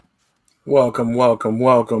Welcome, welcome,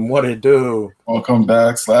 welcome. What it do? Welcome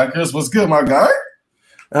back, Slackers. What's good, my guy?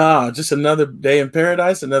 Just another day in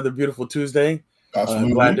paradise, another beautiful Tuesday. Glad to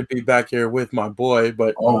Absolutely. be back here with my boy,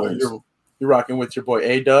 but Always. you're rocking with your boy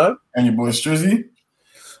A-Dub. And your boy Strizzy.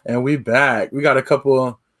 And we back. We got a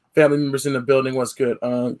couple family members in the building. What's good,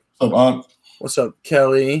 What's up, Aunt? What's up,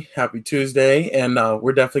 Kelly? Happy Tuesday. And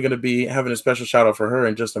we're definitely going to be having a special shout out for her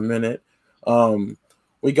in just a minute.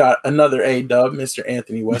 We got another A-Dub, Mr.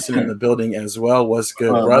 Anthony Weston in the building as well. What's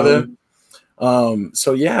good, brother?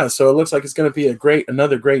 So it looks like it's going to be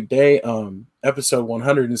another great day. Episode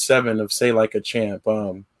 107 of Say Like a Champ.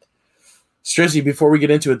 Strizzy, before we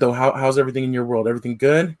get into it though, how's everything in your world? Everything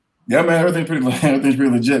good? Yeah, man, everything's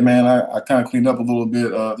pretty legit, man. I kind of cleaned up a little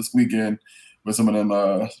bit this weekend with some of them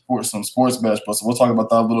sports bets, but so we'll talk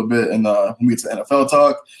about that a little bit and when we get to NFL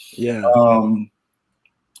talk. Yeah.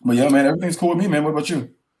 But yeah, man, everything's cool with me, man. What about you?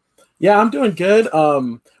 Yeah, I'm doing good.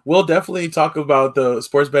 We'll definitely talk about the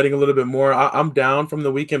sports betting a little bit more. I'm down from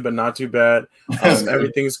the weekend, but not too bad.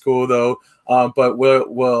 Everything's cool though. But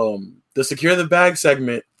we'll the Secure the Bag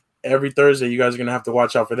segment every Thursday. You guys are gonna have to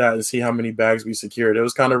watch out for that and see how many bags we secured. It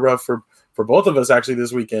was kind of rough for both of us actually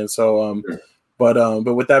this weekend. So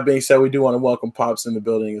but with that being said, we do want to welcome Pops in the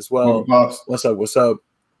building as well. Pops. What's up?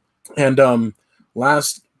 And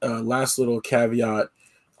last little caveat.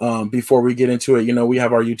 Before we get into it, we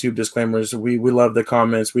have our YouTube disclaimers. We love the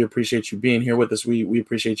comments. We appreciate you being here with us. We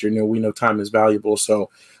appreciate your, we know time is valuable. So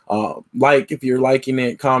if you're liking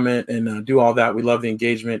it, comment and do all that. We love the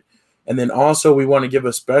engagement. And then also we want to give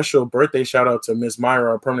a special birthday shout out to Miss Myra,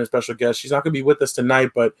 our permanent special guest. She's not going to be with us tonight,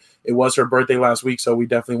 but it was her birthday last week. So we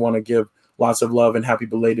definitely want to give lots of love and happy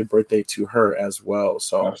belated birthday to her as well.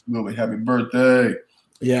 So absolutely. Happy birthday.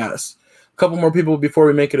 Yes. Couple more people before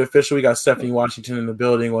we make it official. We got Stephanie Washington in the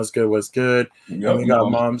building. What's good? Yep, and we got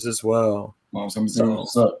Moms as well. Moms,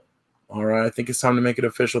 what's up? All right, I think it's time to make it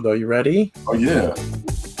official, though. You ready? Oh, yeah.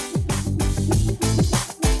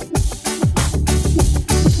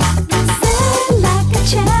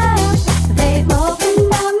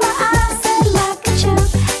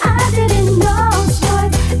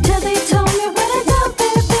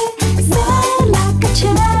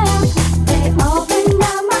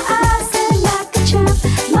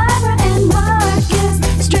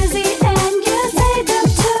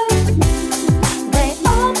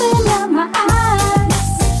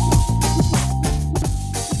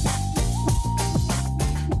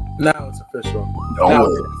 Now it's official.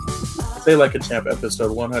 Say Like a Champ,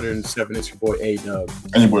 episode 107. It's your boy A-Dub.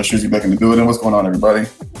 And your boy Strizzy back in the building. What's going on, everybody?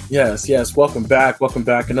 Yes. Welcome back.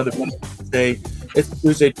 Another day. It's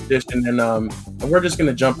Tuesday tradition, and we're just going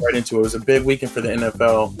to jump right into it. It was a big weekend for the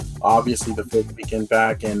NFL. Obviously, the fifth weekend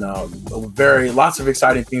back, and lots of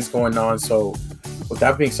exciting things going on. So, with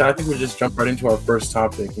that being said, I think we'll just jump right into our first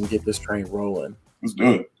topic and get this train rolling. Let's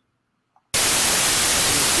do it.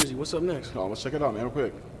 Strizzy, what's up next? Oh, let's check it out, man, real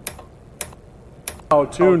quick.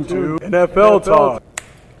 Tune to NFL Talk.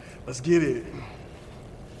 Let's get it.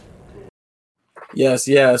 Yes.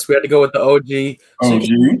 We had to go with the OG.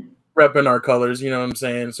 OG. Repping our colors, you know what I'm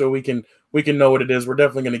saying? So we can know what it is. We're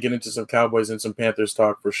definitely going to get into some Cowboys and some Panthers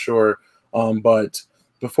talk for sure. But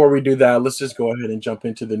before we do that, let's just go ahead and jump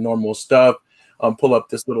into the normal stuff. Pull up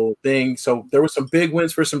this little thing. So there were some big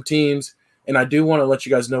wins for some teams. And I do want to let you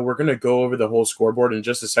guys know we're going to go over the whole scoreboard in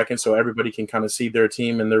just a second so everybody can kind of see their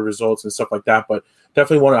team and their results and stuff like that. But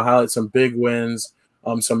definitely want to highlight some big wins,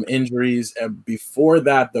 some injuries. And before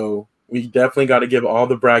that, though, we definitely got to give all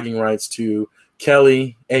the bragging rights to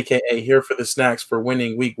Kelly, a.k.a. Here for the Snacks, for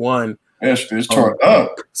winning week 1. It's charged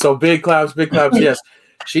up. So big claps. Yes.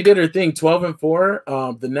 She did her thing,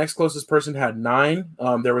 12-4. The next closest person had 9.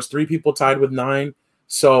 There was 3 people tied with 9.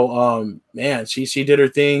 So, she did her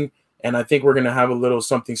thing. And I think we're going to have a little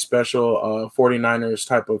something special, 49ers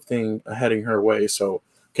type of thing heading her way. So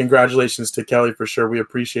congratulations to Kelly for sure. We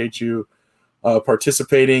appreciate you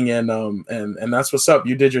participating. And that's what's up.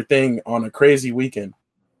 You did your thing on a crazy weekend.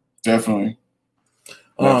 Definitely.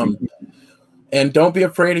 And don't be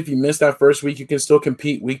afraid if you miss that first week. You can still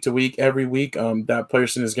compete week to week, every week. That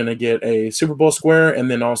person is going to get a Super Bowl square, and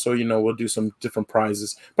then also, we'll do some different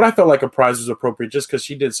prizes. But I felt like a prize was appropriate just because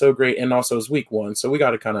she did so great, and also it's week 1, so we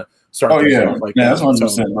got to kind of start. Oh yeah, that's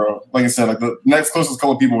 100%, bro. Like I said, like the next closest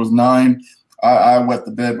couple of people was 9. I wet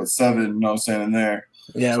the bed with 7. You know what I'm saying in there.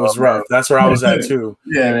 Yeah, it was rough. That's where I was at too.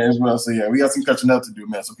 Yeah, man, as well. So yeah, we got some catching up to do,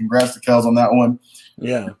 man. So congrats to Kels on that one.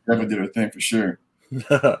 Yeah, definitely did her thing for sure.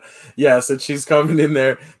 Yes, and she's coming in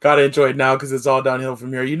there. Gotta enjoy it now because it's all downhill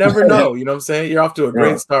from here. You never know, you know what I'm saying? You're off to a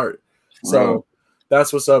great start. So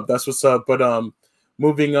that's what's up. But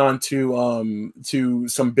moving on to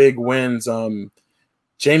some big wins.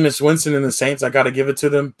 Jameis Winston and the Saints, I got to give it to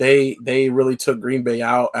them. They really took Green Bay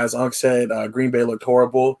out. As Unc said, Green Bay looked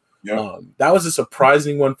horrible. Yeah. That was a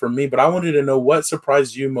surprising one for me, but I wanted to know what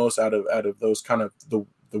surprised you most out of those kind of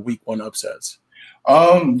the week 1 upsets.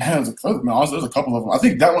 Man, there's a couple of them. I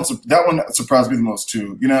think that one surprised me the most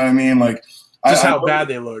too. You know what I mean? Like just how bad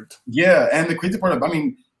they looked. Yeah, and the crazy part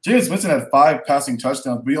Jameis Winston had 5 passing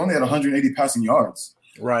touchdowns, but he only had 180 passing yards.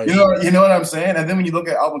 Right. You know what I'm saying? And then when you look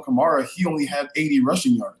at Alvin Kamara, he only had 80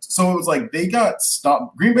 rushing yards. So it was like they got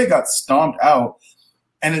stomped. Green Bay got stomped out.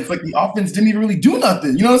 And it's like the offense didn't even really do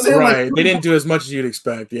nothing. You know what I'm saying? Right. Like, they didn't do as much as you'd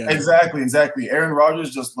expect. Yeah. Exactly. Aaron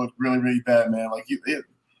Rodgers just looked really, really bad, man. Like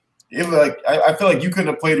it was like I feel like you couldn't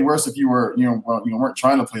have played worse if you were weren't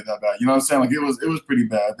trying to play that bad. You know what I'm saying? Like it was pretty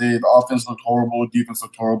bad. The offense looked horrible, defense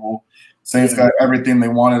looked horrible. Saints got everything they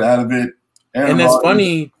wanted out of it. And it's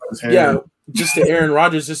funny, yeah. Just to Aaron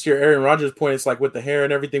Rodgers, just your Aaron Rodgers point, it's like with the hair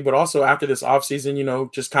and everything, but also after this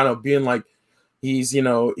offseason, just kind of being like he's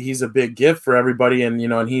a big gift for everybody, and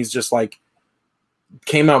and he's just like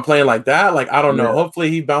came out playing like that. Like I don't know. Hopefully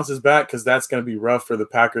he bounces back because that's going to be rough for the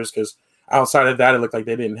Packers because outside of that, it looked like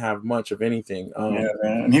they didn't have much of anything. Yeah,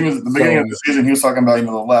 man. And he was at the beginning of the season. He was talking about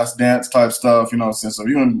the last dance type stuff. So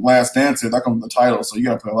even last dance, that comes with the title. So you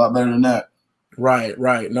got to play a lot better than that.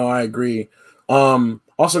 Right. No, I agree.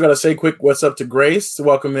 Also got to say quick, what's up to Grace?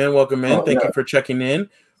 Welcome in. Thank you for checking in.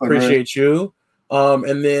 Appreciate you.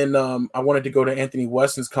 And then I wanted to go to Anthony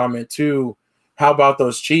Weston's comment too. How about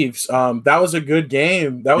those Chiefs? That was a good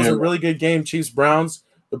game. That was a really good game. Chiefs Browns.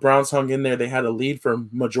 The Browns hung in there. They had a lead for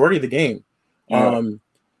majority of the game. Yeah.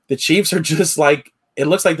 The Chiefs are just like it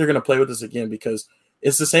looks like they're going to play with us again because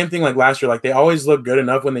it's the same thing like last year. Like they always look good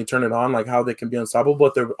enough when they turn it on, like how they can be unstoppable.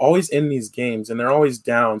 But they're always in these games and they're always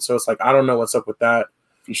down. So it's like I don't know what's up with that.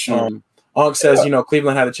 For sure. Onk says,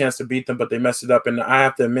 Cleveland had a chance to beat them, but they messed it up. And I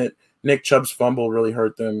have to admit, Nick Chubb's fumble really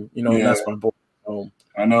hurt them. And that's my boy.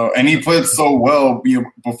 I know. And he played so well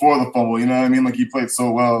before the fumble. You know what I mean? Like he played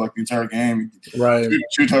so well like the entire game. Right.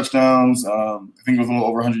 Two touchdowns. I think it was a little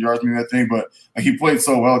over 100 yards maybe, I think. But like, he played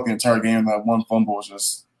so well the entire game. That one fumble was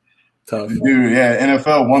just tough. Dude, yeah,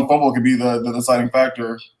 NFL, one fumble could be the deciding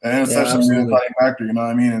factor. An interception could be the deciding factor. You know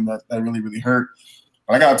what I mean? And that really, really hurt.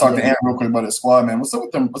 I gotta talk to Ant real quick about his squad, man. What's up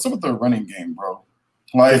with their running game, bro?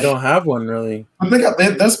 Like they don't have one really. But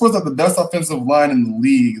they're supposed to have the best offensive line in the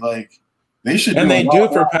league. Like they should, and they do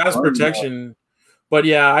for pass protection. But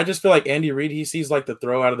yeah, I just feel like Andy Reid, he sees like the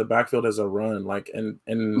throw out of the backfield as a run, like, and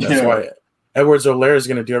that's why Edwards-Helaire is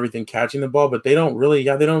going to do everything catching the ball, but they don't really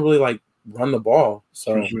like run the ball.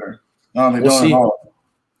 So for sure. No, they don't at all.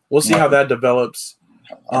 We'll see how that develops.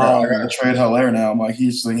 I gotta trade Helaire now. I'm like, he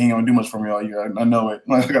ain't gonna do much for me all year. I know it.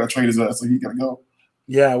 Like, I gotta trade his ass, so he gotta go.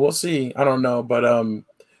 Yeah, we'll see. I don't know, but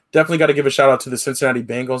definitely got to give a shout out to the Cincinnati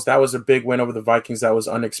Bengals. That was a big win over the Vikings. That was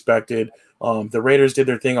unexpected. The Raiders did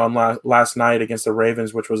their thing on last night against the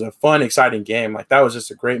Ravens, which was a fun, exciting game. Like that was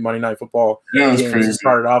just a great Monday Night Football game to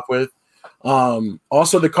start it off with.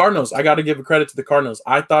 Also, the Cardinals. I got to give a credit to the Cardinals.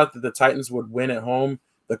 I thought that the Titans would win at home.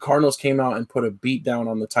 The Cardinals came out and put a beat down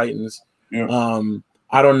on the Titans. Yeah.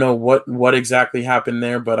 I don't know what exactly happened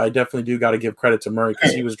there, but I definitely do got to give credit to Murray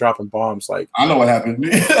because he was dropping bombs. Like I know what happened.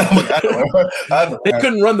 They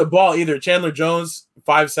couldn't run the ball either. Chandler Jones,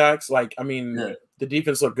 5 sacks. Like I mean, the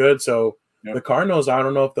defense looked good. So the Cardinals, I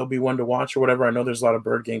don't know if they'll be one to watch or whatever. I know there's a lot of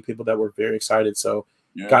Bird Gang people that were very excited. So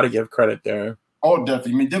got to give credit there. Oh,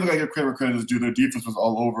 definitely. I mean, definitely got to give credit is due. Their defense was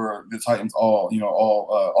all over the Titans all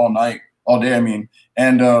night. All day, I mean.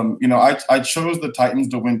 And, I chose the Titans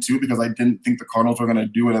to win, too, because I didn't think the Cardinals were going to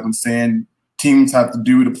do what I've been saying teams have to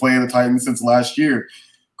do to play the Titans since last year.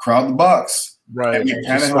 Crowd the box. Right. And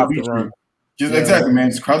Tannehill beat you. Exactly,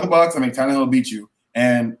 man. Just crowd the box and make Tannehill beat you.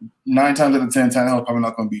 And 9 times out of 10, Tannehill probably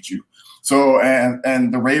not going to beat you. So,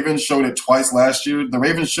 and the Ravens showed it twice last year. The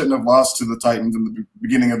Ravens shouldn't have lost to the Titans in the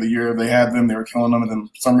beginning of the year. They had them. They were killing them. And then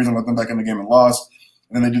for some reason let them back in the game and lost.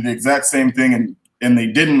 And then they did the exact same thing and they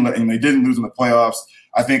didn't lose in the playoffs.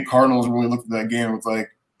 I think Cardinals really looked at that game and was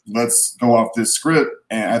like, let's go off this script.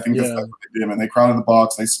 And I think that's what they did. And they crowded the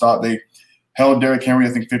box. They held Derrick Henry,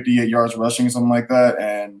 I think 58 yards rushing or something like that.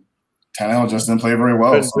 And Tannehill just didn't play very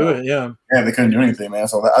well. Couldn't do it, yeah. Yeah, they couldn't do anything, man.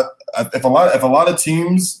 So if a lot of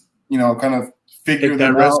teams, kind of figure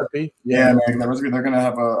that recipe, man, that recipe, they're gonna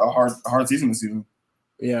have a hard season this season.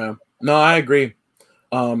 Yeah, no, I agree.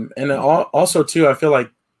 And also too, I feel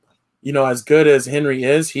like, as good as Henry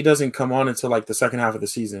is, he doesn't come on until like the second half of the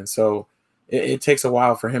season. So it takes a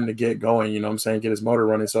while for him to get going, get his motor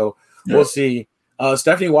running. So we'll see.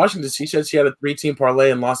 Stephanie Washington, she said she had a 3-team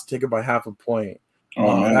parlay and lost the ticket by half a point.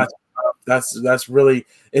 Oh, man. That's tough. That's really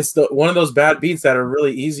it's the one of those bad beats that are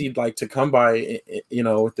really easy like to come by,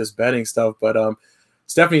 with this betting stuff. But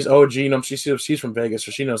Stephanie's OG, she's from Vegas,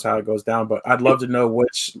 so she knows how it goes down. But I'd love to know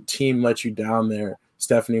which team let you down there,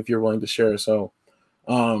 Stephanie, if you're willing to share. So,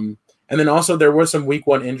 and then also there were some week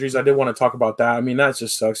 1 injuries. I did want to talk about that. I mean, that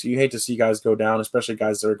just sucks. You hate to see guys go down, especially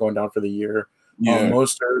guys that are going down for the year. Yeah.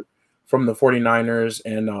 Mostert from the 49ers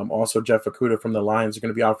and also Jeff Okudah from the Lions are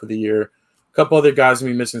going to be out for the year. A couple other guys will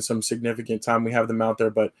be missing some significant time. We have them out there,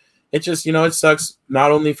 but it just, it sucks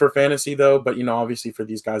not only for fantasy though, but obviously for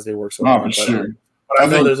these guys, they work so hard. But I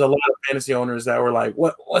know there's a lot of fantasy owners that were like,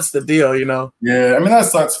 what's the deal, Yeah, I mean, that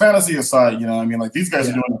sucks. Fantasy aside, like these guys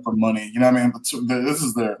are doing it for money, this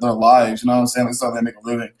is their lives, what I'm saying? This is how they make a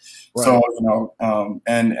living. Right. So,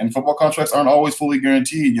 and football contracts aren't always fully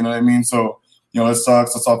guaranteed, you know what I mean? So, it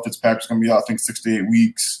sucks. I saw Fitzpatrick's going to be out, I think, 6 to 8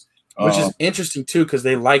 weeks. Which is interesting, too, because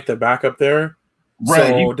they like the backup there. Right.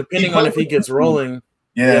 So, depending on if he gets rolling.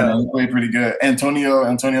 Yeah, he played pretty good.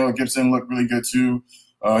 Antonio Gibson looked really good, too.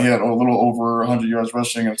 He had a little over 100 yards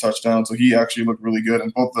rushing and a touchdown, so he actually looked really good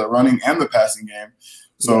in both the running and the passing game.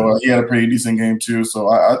 So he had a pretty decent game, too. So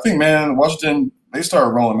I think, man, Washington, they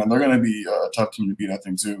started rolling, man. They're going to be a tough team to beat, I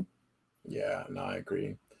think, too. Yeah, no, I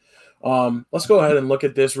agree. Let's go ahead and look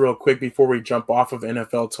at this real quick before we jump off of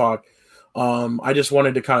NFL talk. I just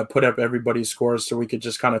wanted to kind of put up everybody's scores so we could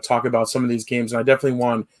just kind of talk about some of these games. And I definitely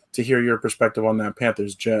want to hear your perspective on that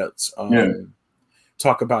Panthers-Jets.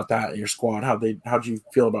 Talk about that, your squad. How'd you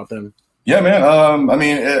feel about them? Yeah, man. I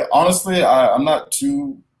mean, honestly, I'm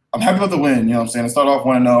happy about the win. You know what I'm saying? I start off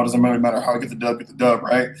 1-0. It doesn't really matter how I get the dub,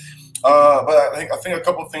 right? But I think a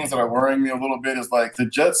couple of things that are worrying me a little bit is like the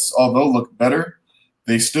Jets, although look better,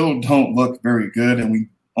 they still don't look very good, and we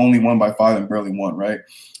only won by 5 and barely won, right?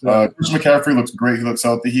 Christian McCaffrey looks great. He looks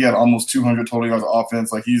healthy. He had almost 200 total yards of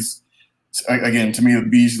offense. Like he's, again, to me, the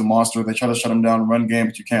beast, the monster. They try to shut him down in run game,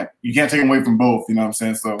 but you can't take him away from both. You know what I'm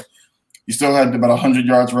saying? So you still had about 100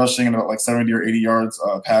 yards rushing and about like 70 or 80 yards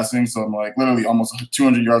passing. So I'm like literally almost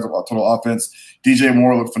 200 yards of total offense. DJ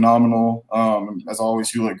Moore looked phenomenal. As always,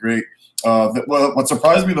 he looked great. What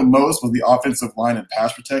surprised me the most was the offensive line and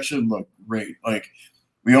pass protection looked great. Like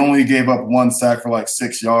we only gave up 1 sack for like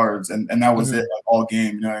 6 yards, and that was it like, all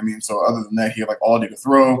game. You know what I mean? So other than that, he had like all day to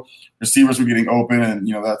throw. Receivers were getting open, and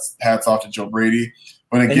that's hats off to Joe Brady.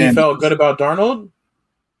 But again, and you felt good about Darnold?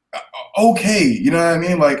 Okay, you know what I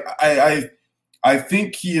mean? Like I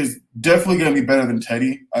think he is definitely going to be better than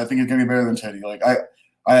Teddy. I think he's going to be better than Teddy. Like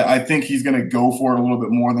I think he's going to go for it a little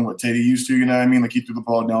bit more than what Teddy used to. You know what I mean? Like he threw the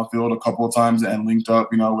ball downfield a couple of times and linked up.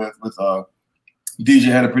 With DJ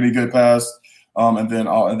had a pretty good pass. And then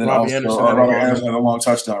Robbie Anderson had a long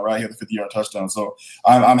touchdown, right? He had a 50-yard touchdown. So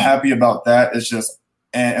I'm happy about that. It's just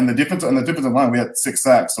and the defensive line, we had 6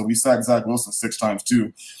 sacks, so we sacked Zach Wilson 6 times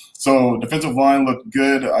too. So defensive line looked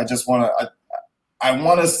good. I just want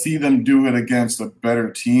to see them do it against a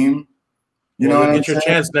better team. You'll get your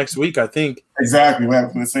chance next week, I think. Exactly. We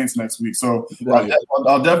have the Saints next week. So right.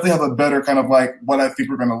 I'll definitely have a better kind of like what I think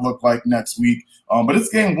we're going to look like next week. But it's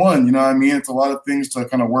game 1, you know what I mean? It's a lot of things to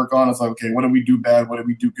kind of work on. It's like, okay, what did we do bad? What did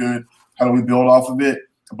we do good? How do we build off of it?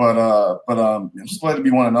 But I'm just glad to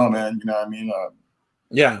be 1-0, man. You know what I mean?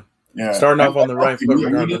 Yeah. Starting off on the right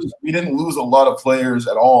foot. We didn't lose a lot of players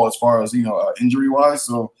at all as far as, injury-wise.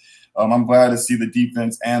 So I'm glad to see the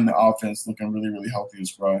defense and the offense looking really, really healthy and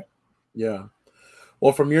spry. Yeah.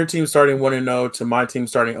 Well, from your team starting 1-0 to my team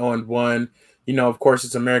starting 0-1, of course,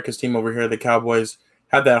 it's America's team over here. The Cowboys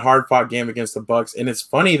had that hard-fought game against the Bucs. And it's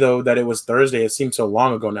funny, though, that it was Thursday. It seems so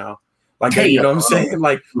long ago now. Like, you know what I'm saying?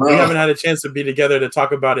 Like, we haven't had a chance to be together to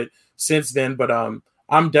talk about it since then. But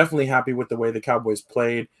I'm definitely happy with the way the Cowboys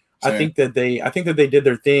played. Same. I think that they did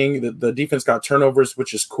their thing. The defense got turnovers,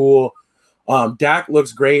 which is cool. Dak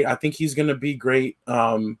looks great. I think he's going to be great.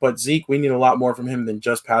 But Zeke, we need a lot more from him than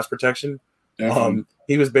just pass protection.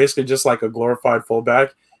 He was basically just like a glorified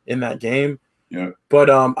fullback in that game. Yeah. But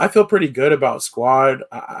I feel pretty good about squad.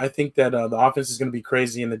 I think that the offense is going to be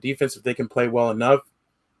crazy, and the defense, if they can play well enough,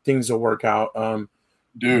 things will work out.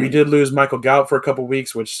 We did lose Michael Gallup for a couple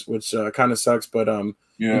weeks, which kind of sucks. But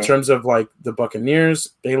in terms of like the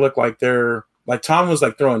Buccaneers, they look like they're like Tom was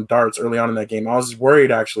like throwing darts early on in that game. I was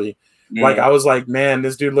worried actually. Yeah. Like I was like, man,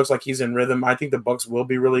 this dude looks like he's in rhythm. I think the Bucs will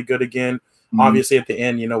be really good again. Mm-hmm. Obviously, at the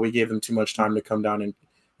end, we gave them too much time to come down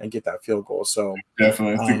and get that field goal. So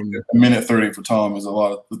definitely, I think a minute 30 for Tom is a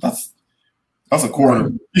lot. That's a quarter.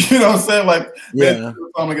 Right. You know what I'm saying? Like, man,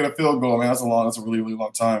 Tom to get a field goal, man, that's a really, really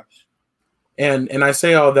long time. And I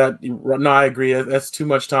say all that. No, I agree. That's too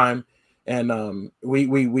much time. And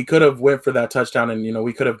we could have went for that touchdown, and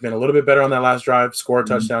we could have been a little bit better on that last drive, score a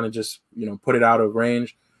touchdown, and just put it out of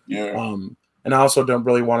range. Yeah. And I also don't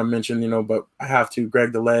really want to mention, but I have to.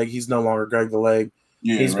 Greg the Leg. He's no longer Greg the Leg.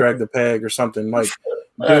 Yeah, he's right. Greg the Peg or something. Like,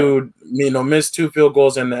 dude, missed 2 field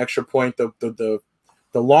goals and the extra point. The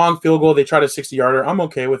long field goal, they tried a 60-yarder. I'm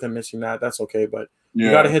okay with him missing that. That's okay. But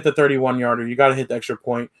you got to hit the 31-yarder. You got to hit the extra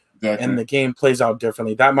point. Exactly. And the game plays out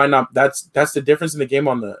differently. That might not. That's the difference in the game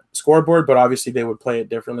on the scoreboard. But obviously, they would play it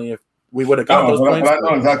differently if we would have got those points. But I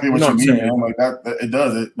know exactly what you mean, man. Like that, it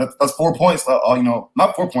does. That's 4 points.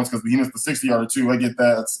 Not 4 points because he missed the 60-yarder too. I get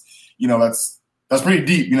that. That's pretty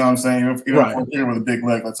deep. You know what I'm saying? Even Right. for a kicker with a big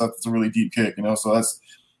leg, that's a really deep kick. So that's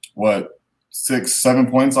what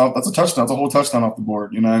 6-7 points off. That's a touchdown. That's a whole touchdown off the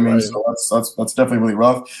board. You know what I mean? Right. So that's definitely really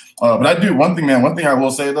rough. But I do one thing I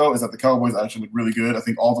will say though is that the Cowboys actually look really good. I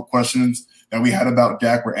think all the questions that we had about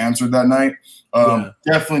Dak were answered that night.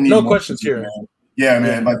 Definitely need no more questions here. Man. Yeah,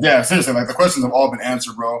 man. Seriously, the questions have all been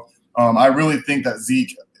answered, bro. I really think that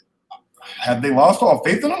Zeke, had they lost all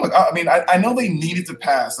faith in him? I know they needed to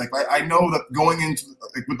pass. I know that going into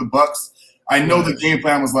with the Bucks, I know the game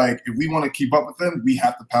plan was if we want to keep up with them, we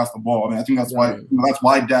have to pass the ball. I think that's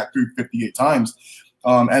why Dak threw 58 times.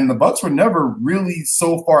 And the Bucks were never really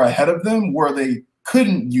so far ahead of them where they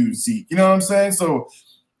couldn't use Zeke. You know what I'm saying? So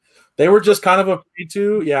they were just kind of afraid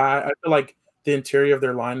to. Yeah, I feel like the interior of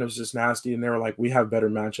their line was just nasty, and they were like, we have better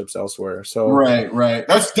matchups elsewhere. So right.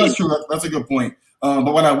 That's true. That's a good point.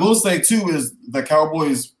 But what I will say too is the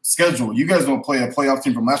Cowboys' schedule. You guys don't play a playoff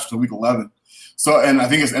team from last year till week 11. So, and I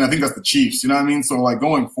think that's the Chiefs. You know what I mean? So,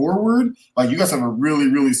 going forward, you guys have a really,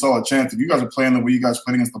 really solid chance. If you guys are playing the way you guys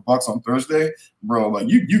played against the Bucks on Thursday, bro,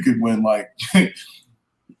 you could win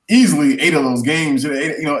easily 8 of those games.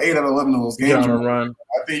 8 out of 11 of those games. Run.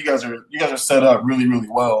 I think you guys are set up really, really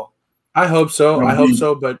well. I hope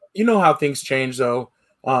so. But you know how things change, though.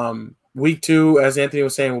 Week 2, as Anthony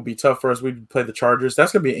was saying, will be tough for us. We play the Chargers.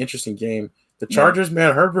 That's going to be an interesting game. The Chargers,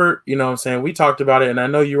 man, Herbert, you know what I'm saying? We talked about it, and I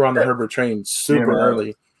know you were on the Herbert train super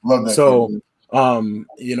early. Love that. So,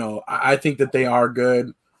 I think that they are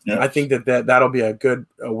good. Yeah. I think that'll be a good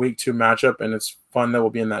week 2 matchup, and it's fun that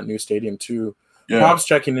we'll be in that new stadium, too. Yeah. Pop's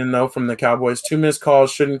checking in, though, from the Cowboys. 2 missed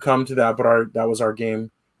calls shouldn't come to that, but that was our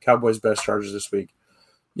game. Cowboys' best Chargers this week.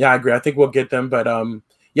 Yeah, I agree. I think we'll get them, but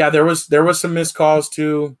there was some missed calls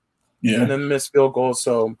too, and then missed field goals.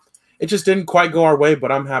 So it just didn't quite go our way.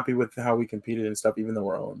 But I'm happy with how we competed and stuff, even though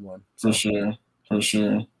we're 0-1. So. For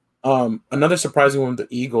sure. Another surprising one: the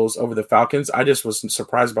Eagles over the Falcons. I just was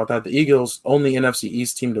surprised about that. The Eagles, only NFC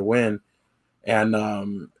East team to win, and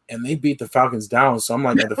they beat the Falcons down. So I'm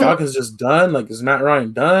like, are the Falcons just done? Is Matt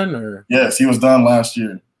Ryan done? Or yes, he was done last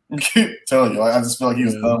year. I tell you, I just feel like he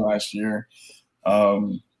was done last year. I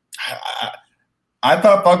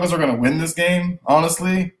thought Falcons were going to win this game,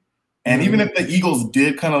 honestly. And even if the Eagles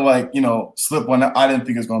did kind of slip one, I didn't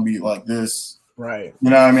think it was going to be like this. Right. You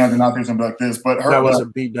know what I mean? I did not think it was going to be like this. But that was a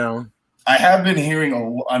beatdown. I have been hearing,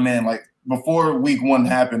 before week 1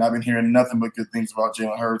 happened, I've been hearing nothing but good things about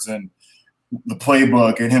Jalen Hurts and the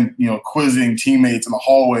playbook and him, quizzing teammates in the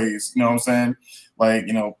hallways. You know what I'm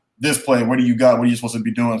saying? This play, what do you got? What are you supposed to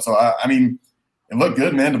be doing? So, it looked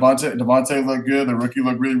good, man. Devontae looked good. The rookie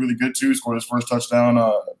looked really, really good too. Scored his first touchdown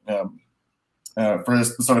for the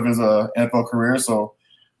start of his NFL career. So,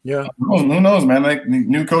 yeah, who knows, man?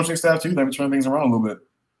 New coaching staff too. They be turning things around a little bit.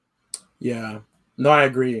 Yeah, no, I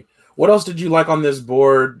agree. What else did you like on this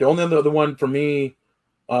board? The only other one for me,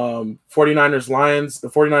 49ers Lions. The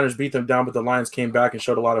 49ers beat them down, but the Lions came back and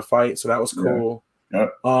showed a lot of fight, so that was cool. Yeah.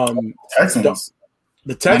 Texans.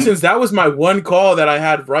 The Texans. That was my one call that I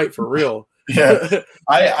had right for real. Yeah,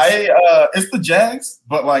 it's the Jags,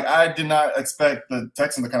 but I did not expect the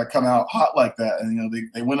Texans to kind of come out hot like that.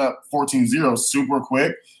 And they went up 14-0 super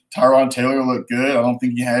quick. Tyrod Taylor looked good. I don't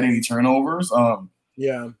think he had any turnovers.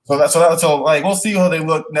 Yeah. So we'll see how they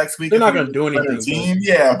look next week. They're not going to do anything. Team,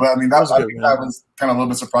 yeah, but that was kind of a little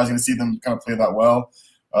bit surprising to see them kind of play that well.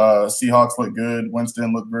 Seahawks look good.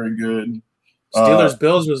 Winston looked very good. Steelers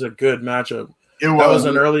Bills was a good matchup. That was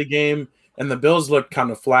an early game. And the Bills looked kind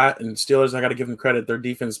of flat, and Steelers, I got to give them credit. Their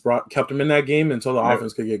defense kept them in that game until the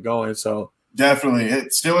offense could get going. So definitely,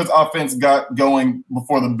 Steelers offense got going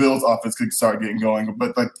before the Bills offense could start getting going.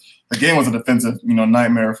 But the game was a defensive,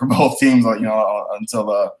 nightmare for both teams. Until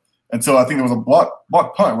I think there was a block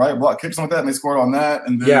punt, right? Block kick, something like that, and they scored on that.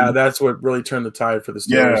 And then, that's what really turned the tide for the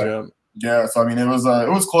Steelers. Yeah. So it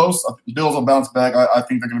was close. Bills will bounce back. I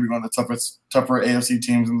think they're going to be one of the tougher AFC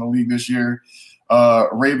teams in the league this year.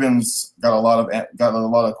 Ravens got a lot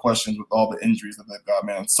of questions with all the injuries that they've got,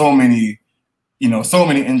 man. So many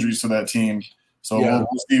injuries to that team. So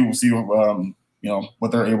we'll see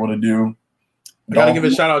what they're able to do. I got to give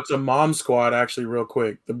a shout out to Mom Squad actually real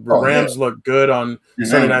quick. The Rams look good on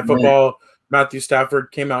Sunday Night Football. Matthew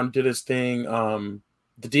Stafford came out and did his thing.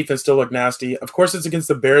 The defense still looked nasty. Of course, it's against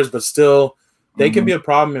the Bears, but still, they can be a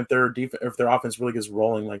problem if their offense really gets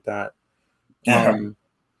rolling like that.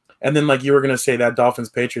 And then, like you were gonna say, that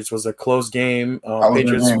Dolphins Patriots was a close game.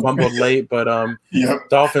 Patriots fumbled late, but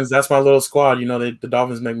Dolphins. That's my little squad. You know, the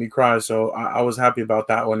Dolphins make me cry, so I was happy about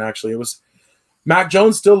that one. Actually, it was. Mac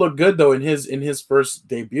Jones still looked good though in his first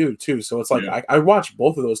debut too. So it's like I watched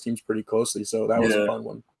both of those teams pretty closely. So that was a fun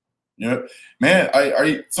one. Yeah, man.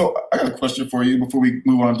 So I got a question for you before we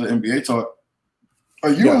move on to NBA talk.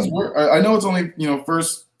 Are you as worried? I know it's only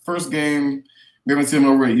first game. We haven't seen him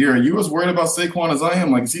over a year. Are you as worried about Saquon as I am?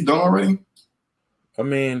 Like, is he done already? I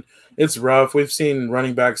mean, it's rough. We've seen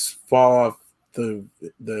running backs fall off the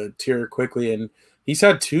tier quickly, and he's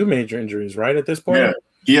had 2 major injuries, right, at this point? Yeah,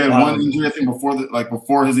 he had one injury, I think,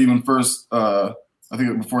 before his even first I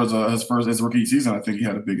think before his rookie season, I think he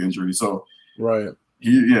had a big injury. So right.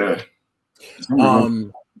 It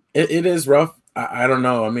is rough. I don't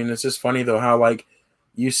know. I mean, it's just funny though how like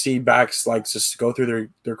you see backs like just go through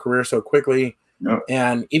their career so quickly. Yep.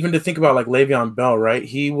 And even to think about like Le'Veon Bell, right?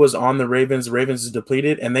 He was on the Ravens. The Ravens is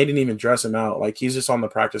depleted, and they didn't even dress him out. Like he's just on the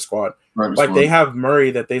practice squad. They have Murray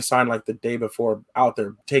that they signed like the day before out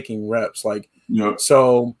there taking reps. Like,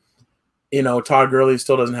 so, you know, Todd Gurley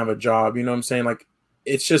still doesn't have a job. You know what I'm saying? Like,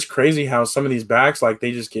 it's just crazy how some of these backs, like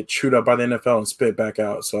they just get chewed up by the NFL and spit back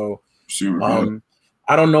out. So,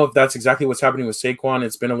 I don't know if that's exactly what's happening with Saquon.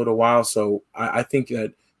 It's been a little while, so I think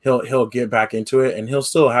that he'll get back into it, and he'll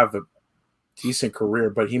still have a decent career,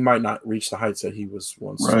 but he might not reach the heights that he was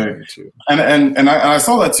once going to. And I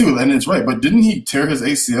saw that too, and it's right. But didn't he tear his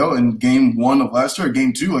ACL in game 1 of last year, or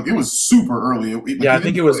game 2? Like it was super early. I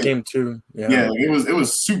think it was game 2. Yeah, it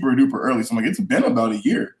was super duper early. So I'm like, it's been about a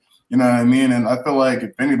year. You know what I mean? And I feel like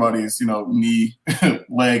if anybody's, knee,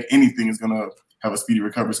 leg, anything is gonna have a speedy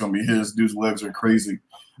recovery, it's gonna be his. Dude's legs are crazy.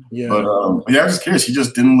 Yeah. But I'm just curious. He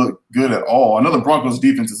just didn't look good at all. I know the Broncos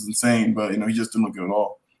defense is insane, but he just didn't look good at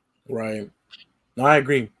all. Right. No, I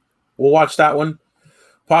agree. We'll watch that one.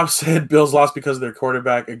 Pop said Bills lost because of their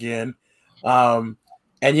quarterback again. And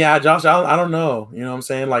yeah, Josh, I don't know. You know what I'm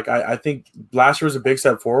saying? Like, I think last year was a big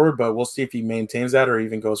step forward, but we'll see if he maintains that or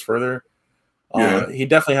even goes further. He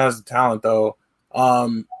definitely has the talent, though.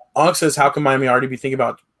 Unk says, how can Miami already be thinking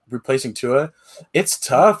about replacing Tua? It's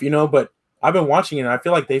tough, but I've been watching it, and I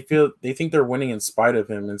feel like they think they're winning in spite of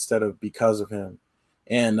him instead of because of him.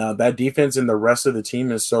 And that defense and the rest of the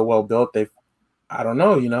team is so well built. I don't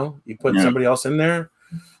know, you put somebody else in there.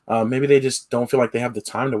 Maybe they just don't feel like they have the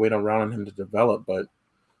time to wait around on him to develop. But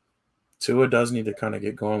Tua does need to kind of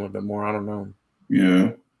get going a little bit more. I don't know.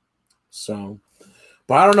 Yeah. So,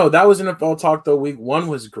 but I don't know. That was NFL talk, though. Week 1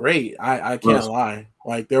 was great. I can't lie.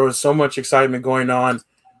 Like, there was so much excitement going on.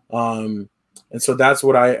 And so that's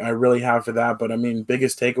what I really have for that. But, I mean,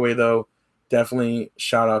 biggest takeaway, though, definitely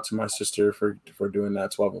shout out to my sister for doing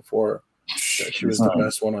that 12-4. She was the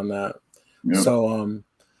best one on that. Yep.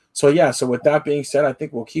 So with that being said, I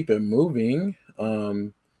think we'll keep it moving.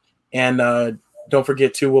 And don't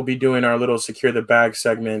forget too, we'll be doing our little secure the bag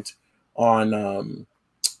segment on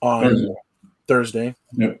Thursday.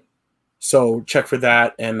 Yep. So check for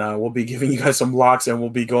that, and we'll be giving you guys some locks, and we'll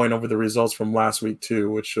be going over the results from last week too,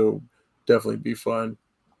 which will definitely be fun.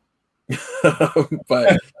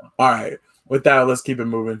 But all right, with that, let's keep it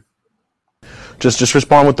moving. Just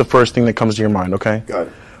respond with the first thing that comes to your mind, okay? Got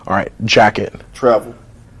it. All right, jacket. Travel.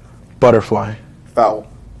 Butterfly. Foul.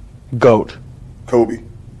 Goat. Kobe.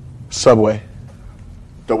 Subway.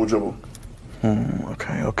 Double dribble.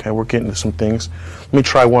 Okay, we're getting to some things. Let me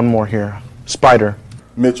try one more here. Spider.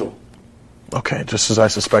 Mitchell. Okay, just as I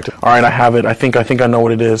suspected. All right, I have it. I think I know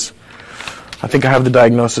what it is. I think I have the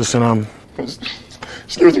diagnosis, and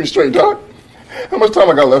Just give it to me straight, Doc. How much time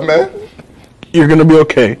I got left, man? You're gonna be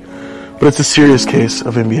okay. But it's a serious case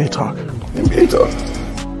of NBA talk. NBA talk.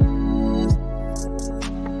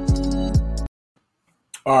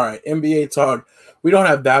 All right, NBA talk. We don't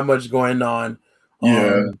have that much going on.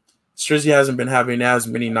 Strizzy hasn't been having as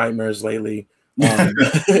many nightmares lately. Not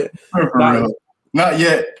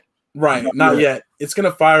yet. Right, not yet. It's going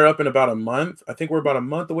to fire up in about a month. I think we're about a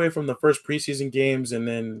month away from the first preseason games. And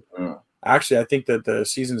then actually, I think that the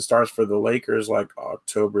season starts for the Lakers like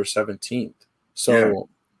October 17th.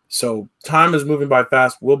 So time is moving by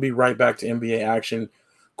fast. We'll be right back to NBA action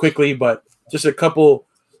quickly, but just a couple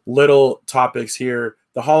little topics here.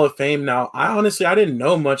 The Hall of Fame now, I didn't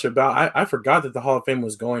know much about. I forgot that the Hall of Fame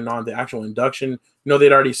was going on, the actual induction.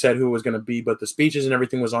 They'd already said who it was going to be, but the speeches and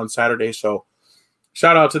everything was on Saturday. So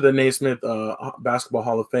shout out to the Naismith Basketball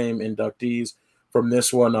Hall of Fame inductees. from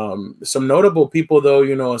this one. Some notable people,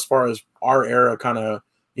 though, as far as our era, kind of,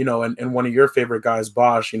 and one of your favorite guys,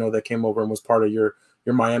 Bosch, that came over and was part of your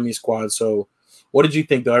Miami squad. So, what did you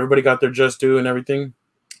think, though? Everybody got their just due and everything?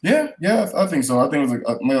 Yeah, I think so. I think it was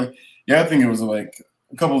I think it was like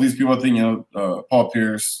a couple of these people. I think Paul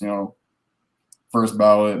Pierce, first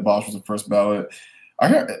ballot. Bosch was the first ballot. I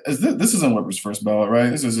heard this isn't Webber's first ballot, right?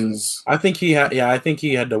 This is his. I think he had. Yeah, I think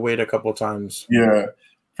he had to wait a couple of times. Yeah,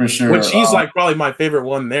 for sure. Which he's like probably my favorite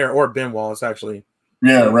one there, or Ben Wallace actually.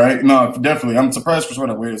 Yeah, right. No, definitely. I'm surprised Chris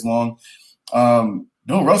Webber waited as long.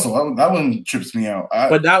 Bill Russell, that one trips me out.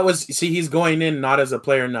 But that was he's going in not as a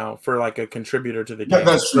player now, for like a contributor to the game.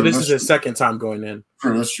 That's true. So this is his second time going in.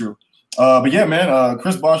 True, that's true. But yeah, man,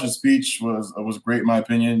 Chris Bosh's speech was great in my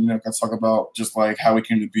opinion. Got to talk about just like how he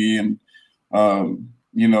came to be and the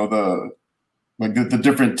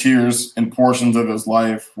different tiers and portions of his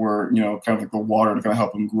life were kind of like the water to kind of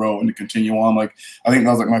help him grow and to continue on. Like I think that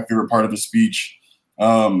was like my favorite part of his speech.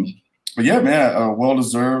 But yeah, man, well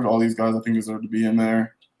deserved. All these guys I think deserve to be in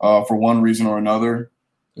there for one reason or another.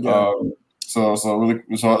 Yeah. So I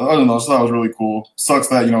don't know. So that was really cool. Sucks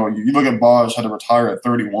that you look at Bosch had to retire at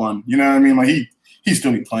 31. You know what I mean? Like he'd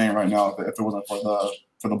still be playing right now if it wasn't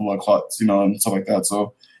for the blood clots, and stuff like that.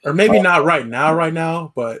 So or maybe not right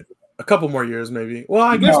now, but a couple more years maybe. Well,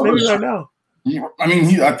 I guess maybe right now.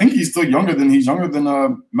 I think he's still younger than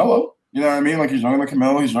Melo. You know what I mean? Like he's younger than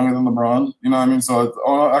Carmelo, he's younger than LeBron. You know what I mean? So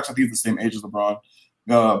actually, I think he's the same age as LeBron.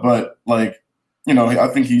 But like, I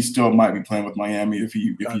think he still might be playing with Miami if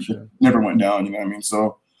he never went down. You know what I mean?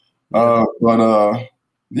 So,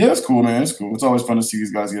 yeah, it's cool, man. It's cool. It's always fun to see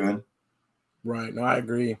these guys get in. Right. No, I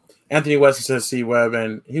agree. Anthony West says C-Web,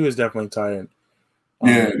 and he was definitely tired.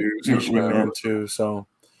 Yeah, dude. Man too. So,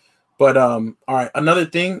 but all right. Another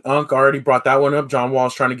thing, Unc already brought that one up. John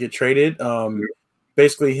Wall's trying to get traded.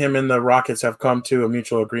 Basically, him and the Rockets have come to a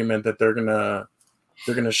mutual agreement that they're gonna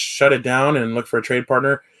shut it down and look for a trade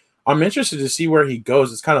partner. I'm interested to see where he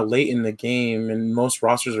goes. It's kind of late in the game, and most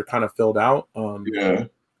rosters are kind of filled out.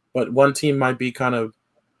 But one team might be kind of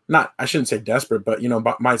not. I shouldn't say desperate, but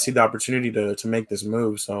might see the opportunity to make this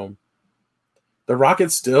move. So the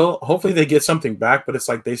Rockets still, hopefully, they get something back, but it's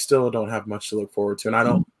like they still don't have much to look forward to, and I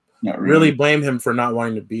don't really blame him for not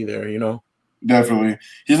wanting to be there. Definitely,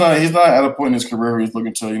 he's not at a point in his career where he's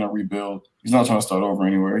looking to rebuild. He's not trying to start over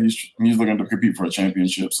anywhere. He's looking to compete for a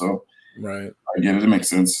championship. So right, I get it. It makes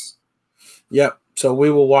sense. Yep. So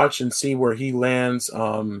we will watch and see where he lands.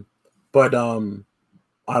 But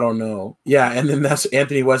I don't know. Yeah, and then that's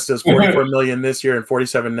Anthony West does $44 million this year and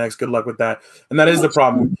 $47 next. Good luck with that. And that is the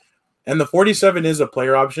problem. And the 47 is a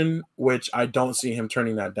player option, which I don't see him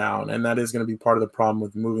turning that down. And that is going to be part of the problem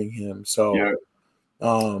with moving him. So. Yeah.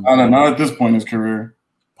 Not at this point in his career.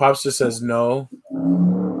 Pops just says no.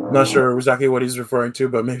 Not sure exactly what he's referring to,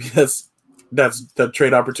 but maybe that's the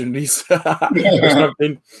trade opportunities or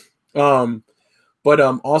something. But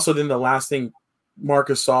also then the last thing, Marc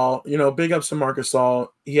Gasol, big ups to Marc Gasol.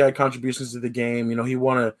 He had contributions to the game. He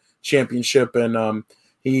won a championship, and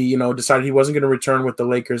he decided he wasn't going to return with the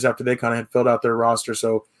Lakers after they kind of had filled out their roster.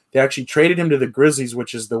 So they actually traded him to the Grizzlies,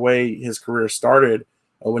 which is the way his career started.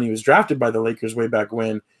 When he was drafted by the Lakers way back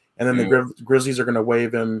when, and then the Grizzlies are going to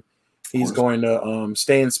waive him. He's going to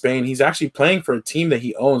stay in Spain. He's actually playing for a team that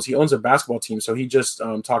he owns. He owns a basketball team, so he just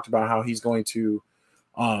talked about how he's going to,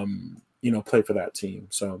 play for that team.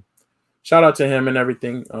 So, shout out to him and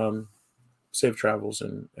everything. Safe travels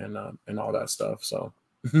and all that stuff. So.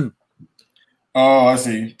 Oh, I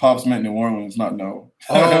see. Pops meant New Orleans, not no.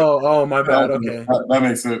 Oh, my bad. Okay, that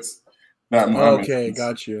makes sense. Okay,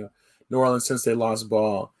 got you. New Orleans since they lost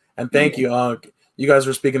Ball. And thank you, Unc. You guys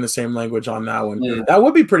were speaking the same language on that one. Yeah. That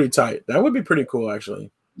would be pretty tight. That would be pretty cool,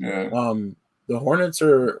 actually. Yeah. The Hornets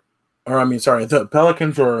the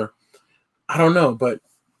Pelicans are, I don't know, but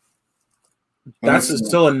that's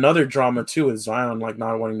still another drama too with Zion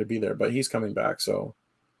not wanting to be there, but he's coming back, so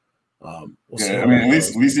we'll see. At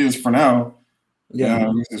least he is for now. Yeah,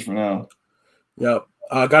 at least it's for now. Yep.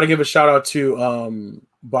 Got to give a shout out to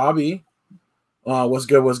Bobby.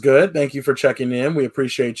 Was good. Thank you for checking in. We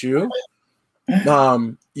appreciate you.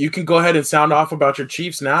 You can go ahead and sound off about your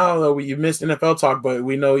Chiefs now. Though you missed NFL talk, but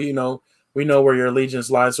we know where your allegiance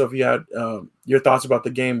lies. So if you had your thoughts about the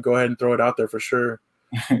game, go ahead and throw it out there for sure.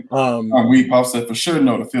 We Pop said for sure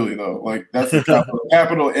no to Philly though. Like that's the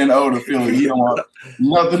capital N-O to Philly. He don't want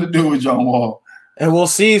nothing to do with John Wall. And we'll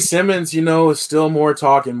see. Simmons, still more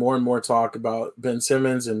talk and more talk about Ben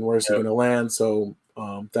Simmons and where's he going to land. So.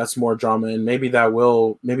 That's more drama, and maybe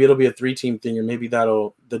it'll be a 3-team thing, or maybe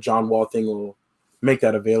the John Wall thing will make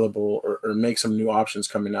that available or make some new options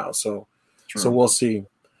coming out. So, True. So we'll see.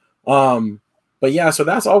 But yeah, so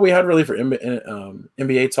that's all we had really for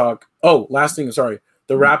NBA talk. Oh, last thing, sorry.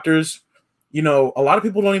 The Raptors, you know, a lot of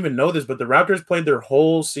people don't even know this, but the Raptors played their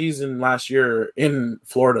whole season last year in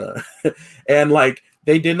Florida. And like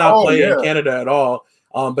they did not play in Canada at all.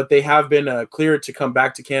 But they have been cleared to come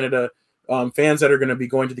back to Canada. Fans that are going to be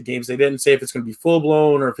going to the games, they didn't say if it's going to be full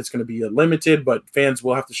blown or if it's going to be limited, but fans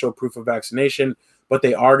will have to show proof of vaccination. But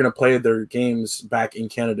they are going to play their games back in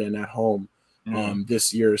Canada and at home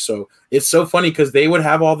this year. So it's so funny because they would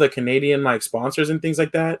have all the Canadian like sponsors and things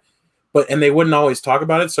like that, and they wouldn't always talk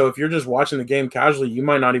about it. So if you're just watching the game casually, you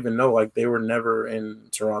might not even know like they were never in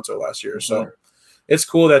Toronto last year. So it's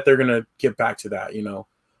cool that they're going to get back to that, you know.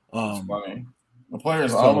 It's funny. The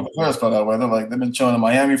players, I don't know if the players felt that way. They're like, they've been chilling in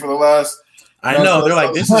Miami for the last. I know. They're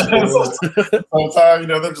like, this is cool. Whole time, you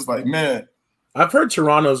know, they're just like, man. I've heard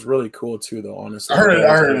Toronto's really cool too, though. Honestly, I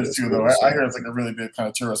heard it too, though. I heard it's like a really big kind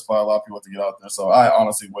of tourist spot. A lot of people have to get out there, so I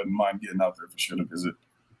honestly wouldn't mind getting out there for sure to visit.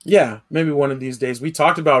 Yeah, maybe one of these days. We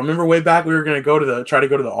talked about. Remember way back we were going to try to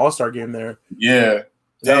go to the All-Star game there. Yeah,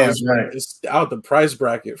 that's right. It's out the price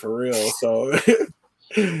bracket for real. So.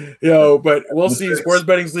 But we'll see. Sports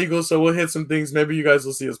betting's legal, so we'll hit some things. Maybe you guys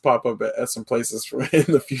will see us pop up at some places in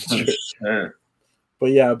the future. Sure.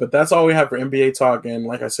 But that's all we have for NBA talk. And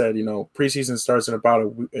like I said, you know, preseason starts in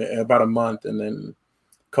about a month, and then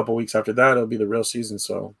a couple weeks after that, it'll be the real season.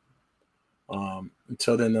 So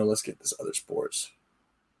until then, let's get this other sports.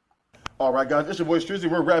 All right, guys, it's your boy Strizzy.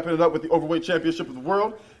 We're wrapping it up with the Overweight Championship of the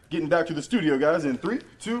World. Getting back to the studio, guys, in 3,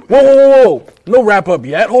 2. Whoa. No wrap up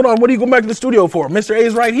yet. Hold on. What are you going back to the studio for? Mr.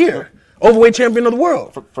 A's right here. Overweight champion of the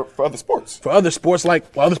world. For other sports. For other sports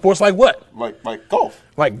like what? Like golf.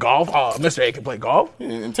 Like golf. Mr. A can play golf.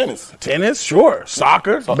 And tennis. Tennis, sure.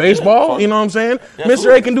 Soccer, baseball, you know what I'm saying? Yeah,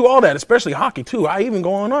 Mr. A can do all that, especially hockey, too. I even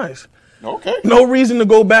go on ice. Okay. No reason to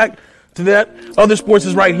go back to that. Other sports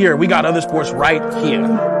is right here. We got other sports right here.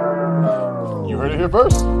 You heard it here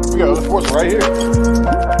first. We got other sports right here.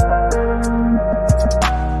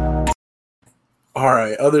 All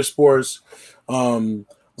right, other sports.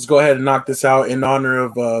 Let's go ahead and knock this out in honor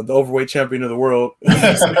of the overweight champion of the world,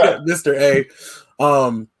 Mr.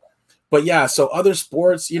 A. But yeah, so other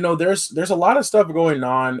sports, you know, there's a lot of stuff going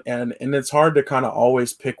on, and it's hard to kind of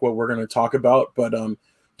always pick what we're going to talk about. But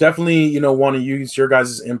definitely, you know, want to use your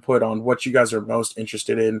guys' input on what you guys are most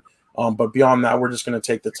interested in. But beyond that, we're just going to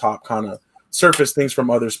take the top kind of surface things from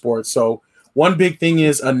other sports. So one big thing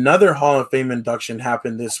is another Hall of Fame induction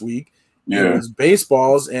happened this week. Yeah. It was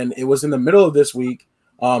baseballs, and it was in the middle of this week.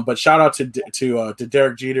 But shout out to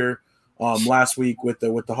Derek Jeter last week with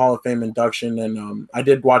the Hall of Fame induction, and I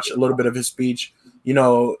did watch a little bit of his speech. You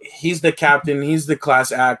know, he's the captain, he's the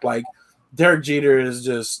class act. Like Derek Jeter is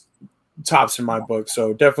just tops in my book.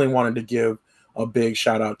 So definitely wanted to give a big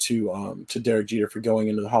shout out to Derek Jeter for going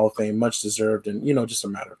into the Hall of Fame, much deserved, and you know, just a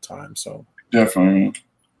matter of time. So definitely.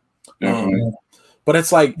 But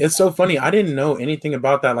it's like, it's so funny. I didn't know anything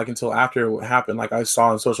about that like until after it happened. Like I saw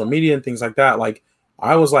on social media and things like that. Like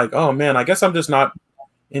I was like, oh man, I guess I'm just not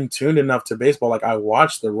in tune enough to baseball. Like I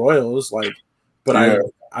watched the Royals, like, but I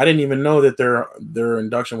didn't even know that their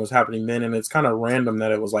induction was happening then. And it's kind of random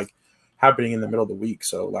that it was like happening in the middle of the week.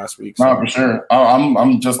 So last week. So. No, for sure.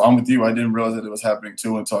 I'm with you. I didn't realize that it was happening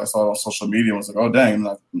too until I saw it on social media. I was like, oh dang. And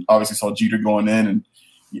I obviously saw Jeter going in, and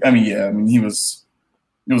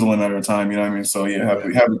it was only a matter of time, you know what I mean? So yeah,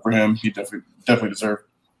 happy for him. He definitely deserved.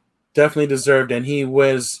 Definitely deserved, and he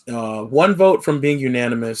was one vote from being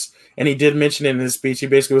unanimous. And he did mention in his speech, he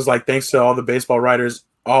basically was like, "Thanks to all the baseball writers,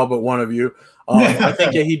 all but one of you." I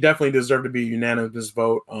think he definitely deserved to be a unanimous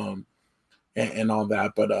vote, and all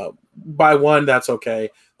that. But by one, that's okay.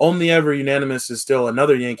 Only ever unanimous is still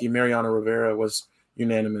another Yankee, Mariano Rivera, was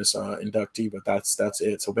unanimous inductee, but that's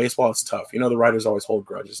it. So baseball is tough. You know, the writers always hold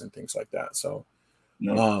grudges and things like that. So.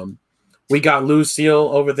 We got Lou Seal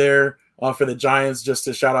over there for the Giants. Just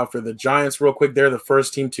to shout out for the Giants real quick. They're the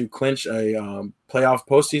first team to clinch a playoff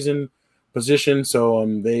postseason position. So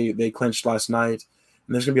they clinched last night.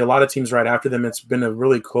 And there's going to be a lot of teams right after them. It's been a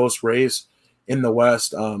really close race in the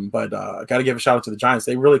West. But I got to give a shout out to the Giants.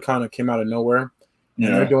 They really kind of came out of nowhere. And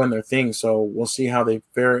they're doing their thing. So we'll see how they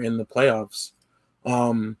fare in the playoffs.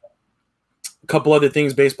 A couple other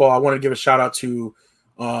things, baseball. I want to give a shout out to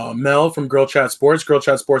Mel from Girl Chat Sports. Girl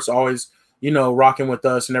Chat Sports always, you know, rocking with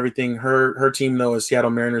us and everything. Her team, though, is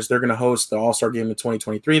Seattle Mariners. They're going to host the All-Star Game in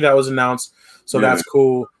 2023 that was announced. So that's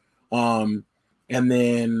cool. And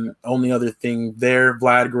then only other thing there,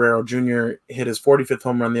 Vlad Guerrero Jr. hit his 45th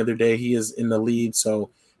home run the other day. He is in the lead,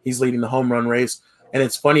 so he's leading the home run race. And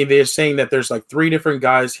it's funny, they're saying that there's like 3 different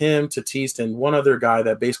guys, him, Tatis, and one other guy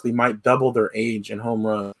that basically might double their age in home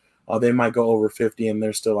run they might go over 50 and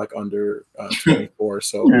they're still like under 24.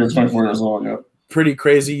 So yeah, 24 years old. Yeah, pretty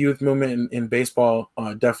crazy youth movement in baseball.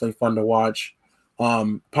 Definitely fun to watch.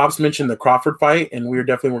 Pops mentioned the Crawford fight, and we're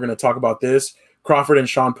going to talk about this. Crawford and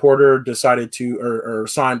Sean Porter decided to or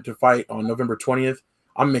signed to fight on November 20th.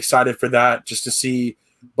 I'm excited for that just to see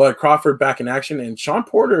Bud Crawford back in action, and Sean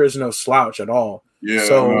Porter is no slouch at all. Yeah.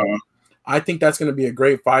 So I think that's going to be a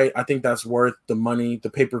great fight. I think that's worth the money,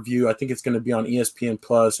 the pay-per-view. I think it's going to be on ESPN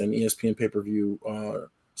Plus and ESPN pay-per-view.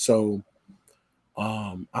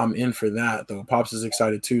 I'm in for that, though. Pops is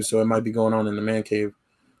excited too, so it might be going on in the man cave.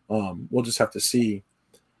 We'll just have to see.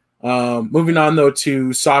 Moving on, though,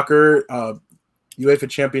 to soccer. UEFA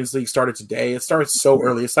Champions League started today. It starts so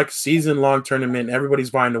early. It's like a season-long tournament.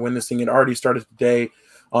 Everybody's vying to win this thing. It already started today.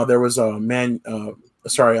 There was a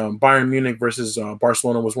Bayern Munich versus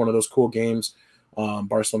Barcelona was one of those cool games.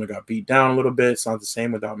 Barcelona got beat down a little bit. It's not the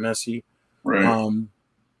same without Messi. Right.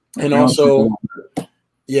 And also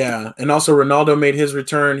Ronaldo made his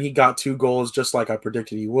return. He got 2 goals just like I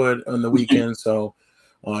predicted he would on the weekend. So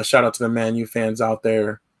shout out to the Man U fans out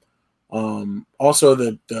there. Also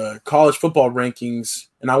the college football rankings,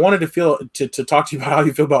 and I wanted to talk to you about how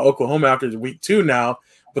you feel about Oklahoma after the week 2 now,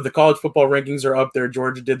 but the college football rankings are up there.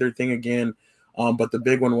 Georgia did their thing again. But the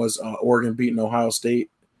big one was Oregon beating Ohio State.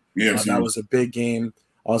 Yeah, that was a big game.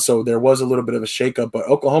 Also, there was a little bit of a shakeup, but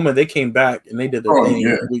Oklahoma, they came back and they did their thing.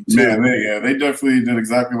 Yeah, week 2. They definitely did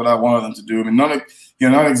exactly what I wanted them to do. I mean,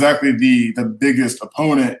 not exactly the biggest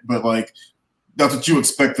opponent, but like that's what you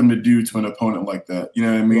expect them to do to an opponent like that. You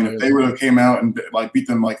know what I mean? If they would have came out and like beat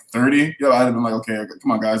them like 30, I'd have been like, okay,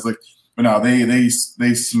 come on, guys. Like, but no, they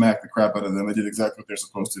smacked the crap out of them. They did exactly what they're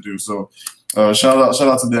supposed to do. So shout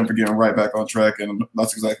out to them for getting right back on track, and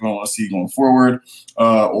that's exactly what I want to see going forward.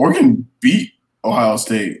 Oregon beat Ohio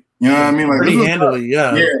State. You know what I mean? Like pretty handily,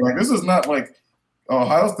 yeah. Yeah, like this is not like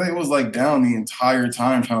Ohio State was like down the entire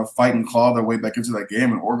time trying to fight and claw their way back into that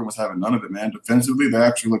game, and Oregon was having none of it, man. Defensively, they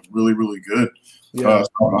actually looked really, really good.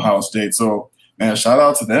 Ohio State. So, man, shout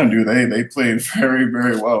out to them, dude. They played very,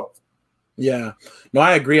 very well. Yeah, no,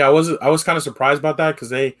 I agree. I was kind of surprised about that because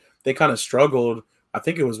they kind of struggled. I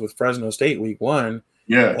think it was with Fresno State week 1.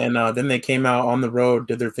 Yeah, and then they came out on the road,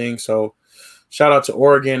 did their thing. So, shout out to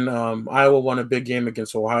Oregon. Iowa won a big game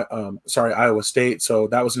against Iowa State. So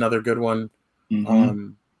that was another good one.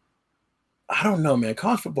 Mm-hmm. I don't know, man.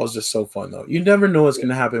 College football is just so fun, though. You never know what's going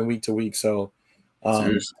to happen week to week. So,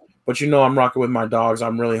 but I'm rocking with my dogs.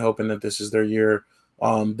 I'm really hoping that this is their year.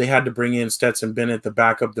 They had to bring in Stetson Bennett, the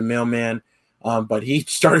backup, the mailman, but he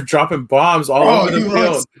started dropping bombs all over the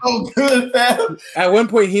field. So good, man. At one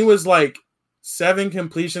point, he was like 7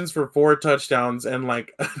 completions for 4 touchdowns and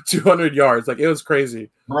like 200 yards. Like, it was crazy.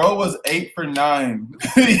 Bro was 8 for 9.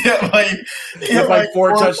 he had like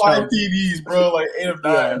 4 touchdowns. 5 touchdowns. TDs, bro. Like 8 of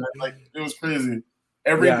 9. Yeah. Like it was crazy.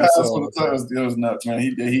 Every pass was it was nuts, man.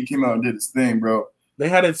 He came out and did his thing, bro. They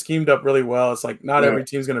had it schemed up really well. It's like not every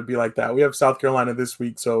team's gonna be like that. We have South Carolina this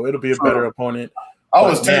week, so it'll be a better opponent. I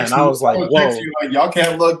was like, whoa. Like, y'all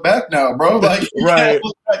can't look back now, bro. Like, right. Can't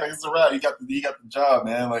look back. Like, it's a wrap. He got the job,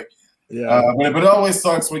 man. Like, yeah. But it always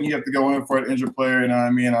sucks when you have to go in for an injured player. You know what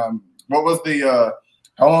I mean? What was the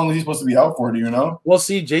how long is he supposed to be out for? Do you know? Well,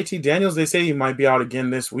 see, JT Daniels, they say he might be out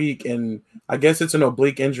again this week, and I guess it's an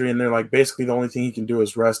oblique injury, and they're like basically the only thing he can do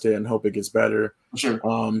is rest it and hope it gets better. Sure.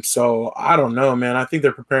 So I don't know, man. I think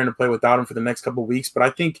they're preparing to play without him for the next couple of weeks, but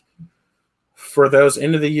I think for those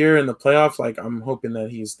end of the year and the playoffs, like I'm hoping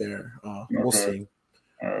that he's there. We'll see.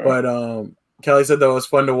 Right. But Kelly said though it was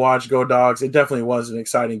fun to watch. Go Dogs! It definitely was an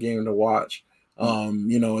exciting game to watch.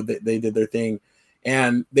 They did their thing.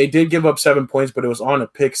 And they did give up 7 points, but it was on a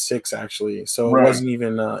pick 6, actually. So it wasn't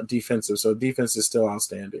even defensive. So defense is still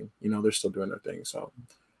outstanding. They're still doing their thing. So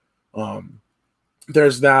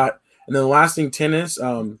there's that. And then the last thing, tennis,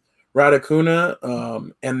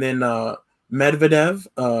 Raducanu and then Medvedev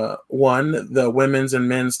won the women's and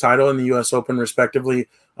men's title in the U.S. Open, respectively.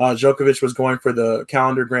 Djokovic was going for the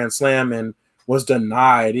calendar Grand Slam and was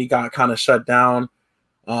denied. He got kind of shut down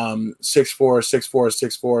 6-4, 6-4,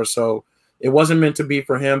 6-4. So it wasn't meant to be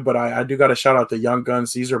for him, but I do got to shout out the young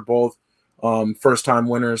guns. These are both first-time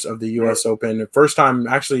winners of the U.S. Open, first-time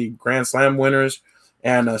actually Grand Slam winners,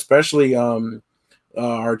 and especially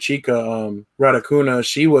our chica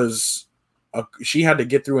Raducanu. She had to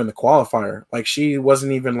get through in the qualifier. Like she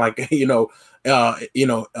wasn't even like invited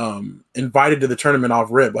to the tournament off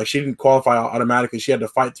rip. Like she didn't qualify automatically. She had to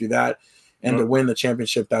fight through that, and to win the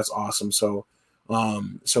championship. That's awesome. So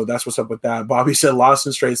that's what's up with that. Bobby said lost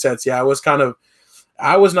in straight sets. Yeah, I was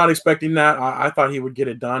not expecting that. I thought he would get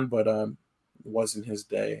it done, but it wasn't his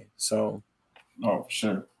day. So, for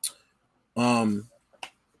sure.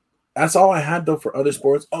 That's all I had though for other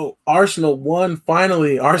sports. Oh, Arsenal won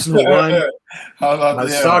finally. Arsenal won. How about My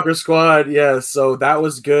the soccer squad, yeah. So that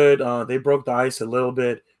was good. They broke the ice a little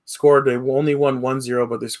bit. Scored. They only won 1-0,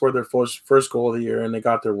 but they scored their first goal of the year and they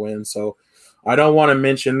got their win. So I don't want to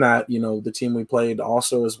mention that the team we played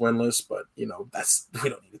also is winless, but that's we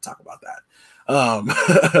don't need to talk about that.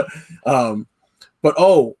 But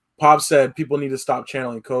Pop said people need to stop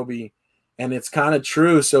channeling Kobe. And it's kind of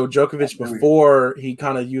true. So Djokovic, before he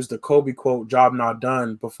kind of used the Kobe quote, "Job not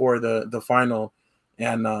done," before the final,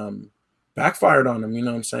 and backfired on him. You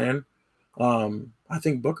know what I'm saying? I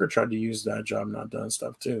think Booker tried to use that "job not done"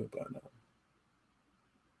 stuff too,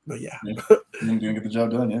 but yeah. Didn't get the job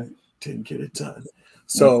done. Yeah, didn't get it done.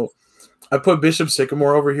 So I put Bishop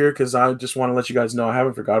Sycamore over here because I just want to let you guys know I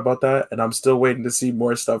haven't forgot about that, and I'm still waiting to see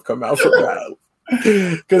more stuff come out from that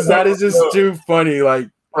because that is just too funny. Like.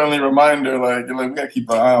 Friendly reminder, like we gotta keep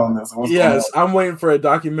an eye on this. Yes, I'm waiting for a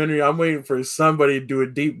documentary. I'm waiting for somebody to do a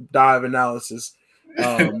deep dive analysis.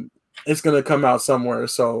 It's gonna come out somewhere,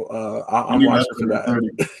 so I'm watching for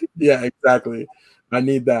that. Yeah, exactly. I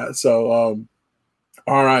need that. So,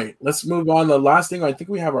 all right, let's move on. The last thing, I think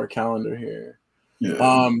we have our calendar here.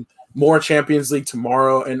 Yeah. More Champions League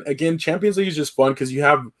tomorrow, and again, Champions League is just fun because you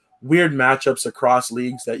have weird matchups across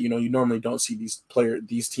leagues that you normally don't see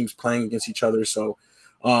these teams playing against each other. So.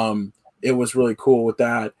 It was really cool with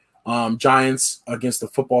that. Giants against the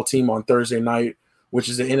football team on Thursday night, which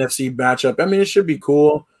is an NFC matchup. I mean, it should be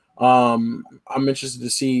cool. I'm interested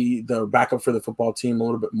to see the backup for the football team a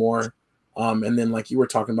little bit more. And then, like you were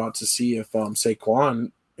talking about, to see if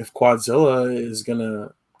Saquon, if Quadzilla is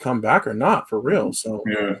gonna come back or not for real. So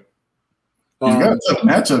yeah, he's got a tough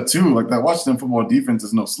matchup too. Like that Washington football defense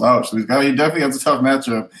is no slouch. So he definitely has a tough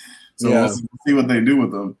matchup. So we'll see what they do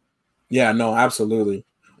with them. Yeah, no, absolutely.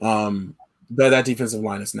 But that defensive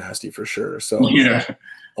line is nasty for sure. So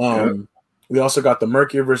we also got the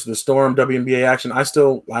Mercury versus the Storm WNBA action.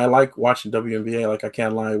 I like watching WNBA. Like I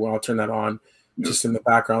can't lie, when I'll turn that on just in the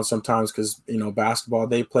background sometimes because basketball,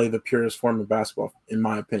 they play the purest form of basketball in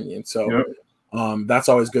my opinion. So that's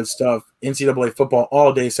always good stuff. NCAA football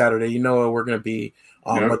all day Saturday. We're gonna be.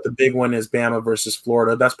 But the big one is Bama versus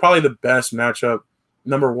Florida. That's probably the best matchup.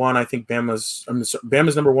 Number one, I think Bama's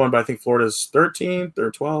number one, but I think Florida's 13th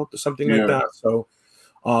or 12th or something like that. So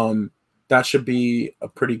that should be a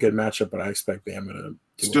pretty good matchup, but I expect Bama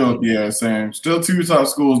to same. Still two top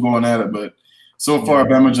schools going at it, but so far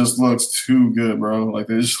Bama just looks too good, bro. Like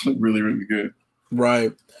they just look really, really good.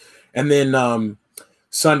 Right. And then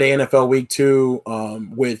Sunday NFL Week 2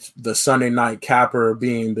 with the Sunday night capper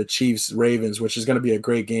being the Chiefs Ravens, which is going to be a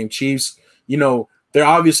great game. Chiefs, they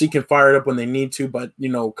obviously can fire it up when they need to, but,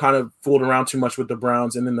 kind of fooled around too much with the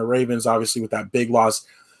Browns. And then the Ravens, obviously, with that big loss.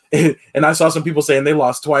 And I saw some people saying they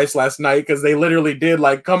lost twice last night because they literally did,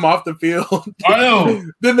 come off the field. I know.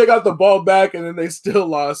 Then they got the ball back, and then they still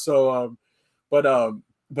lost. So, but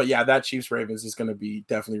yeah, that Chiefs-Ravens is going to be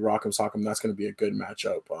definitely rock'em sock'em. That's going to be a good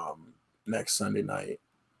matchup next Sunday night.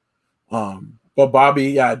 But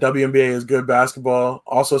Bobby, WNBA is good basketball.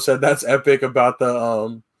 Also said that's epic about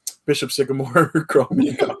the Bishop Sycamore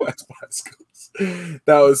Chromium West bicycles.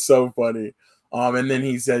 That was so funny. And then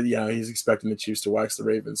he said, he's expecting the Chiefs to wax the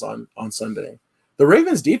Ravens on Sunday. The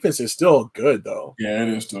Ravens defense is still good though. Yeah, it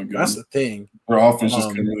is still good. That's the thing. Their offense just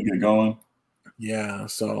couldn't really get going. Yeah,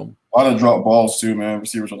 so a lot of drop balls too, man.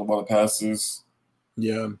 Receivers on a lot of passes.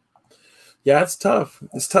 Yeah, it's tough.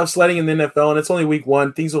 It's tough sledding in the NFL, and it's only week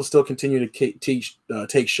 1. Things will still continue to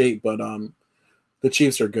take shape, but the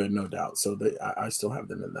Chiefs are good, no doubt. So I still have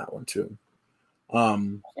them in that one too.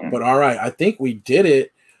 But all right, I think we did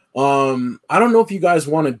it. I don't know if you guys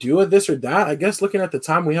want to do this or that. I guess looking at the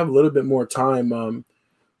time, we have a little bit more time.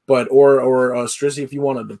 But Strizzy, if you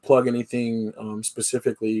wanted to plug anything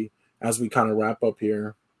specifically as we kind of wrap up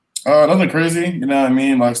here. Nothing crazy, you know what I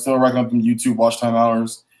mean? Like still racking up them YouTube watch time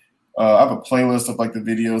hours. I have a playlist of like the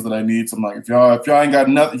videos that I need. So I'm like, if y'all ain't got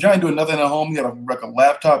nothing, if y'all ain't doing nothing at home, you got a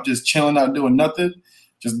laptop just chilling out doing nothing.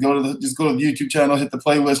 Just go to the YouTube channel, hit the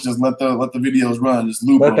playlist, just let the videos run, just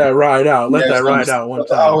loop. Let that ride out. Let that ride out one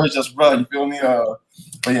time. The hours just run. You feel me?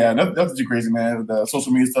 But yeah, nothing too crazy, man. The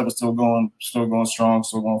social media stuff is still going strong,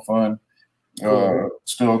 still going fun. Cool.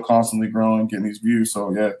 Still constantly growing, getting these views.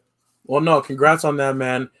 So yeah. Well, no, congrats on that,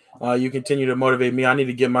 man. You continue to motivate me. I need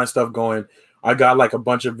to get my stuff going. I got like a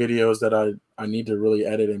bunch of videos that I need to really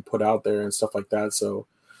edit and put out there and stuff like that. So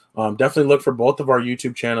definitely look for both of our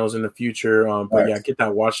YouTube channels in the future. But yeah, get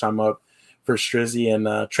that watch time up for Strizzy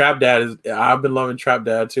and Trap Dad. I've been loving Trap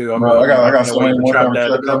Dad too. I got so many more Trap Dad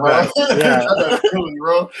to come back.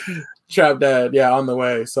 Yeah. Trap Dad, yeah, on the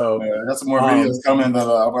way. So I got some more videos coming that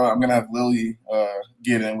I'm gonna have Lily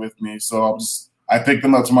get in with me. So I picked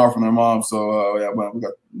them up tomorrow from their mom. So yeah, we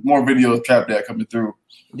got more videos, Trap Dad coming through.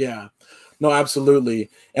 Yeah, no, absolutely.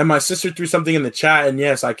 And my sister threw something in the chat, and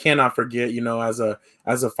yes, I cannot forget.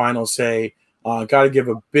 As a final say, got to give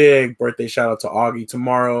a big birthday shout out to Augie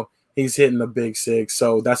tomorrow. He's hitting the big 6,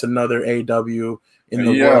 so that's another AW in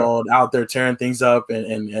the world out there tearing things up,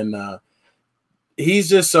 and he's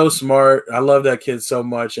just so smart. I love that kid so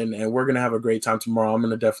much, and we're gonna have a great time tomorrow. I'm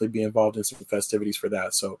gonna definitely be involved in some festivities for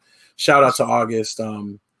that. So shout out to August.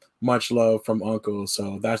 Much love from Uncle.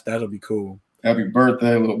 So that'll be cool. Happy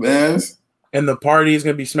birthday, little Benz. And the party is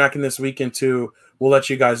gonna be smacking this weekend too. We'll let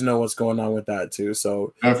you guys know what's going on with that too.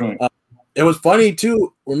 So definitely. It was funny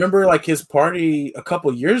too. Remember, like his party a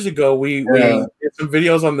couple years ago, we did some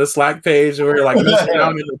videos on the Slack page, and we were like messing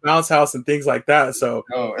around in the bounce house and things like that. So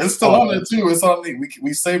it's still on there too. It's on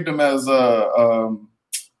we saved them as crap.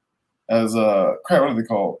 What are they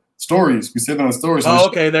called? Stories. We saved them as stories. Oh,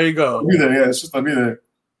 okay, there you go. Be there, yeah. It's just to be there.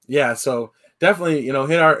 Yeah. So definitely,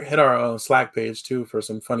 hit our Slack page too for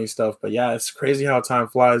some funny stuff. But yeah, it's crazy how time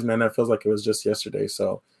flies, man. That feels like it was just yesterday.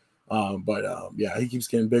 So. Yeah, he keeps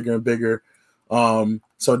getting bigger and bigger.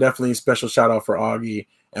 So definitely a special shout out for Augie.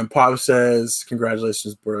 And Pop says,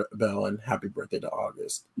 congratulations, Bell, and happy birthday to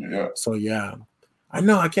August. Yeah. So yeah, I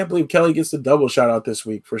know. I can't believe Kelly gets the double shout out this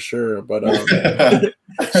week for sure. But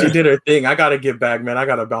she did her thing. I got to get back, man. I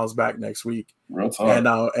got to bounce back next week. Real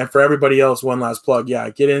talk. And for everybody else, one last plug. Yeah,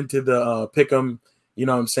 get into the Pick'em. You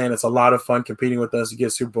know what I'm saying? It's a lot of fun competing with us. You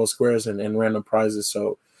get Super Bowl squares and random prizes.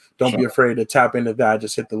 So don't be afraid to tap into that.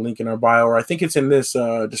 Just hit the link in our bio, or I think it's in this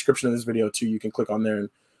description of this video too. You can click on there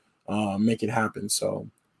and make it happen. So,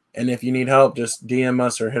 and if you need help, just DM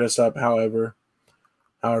us or hit us up however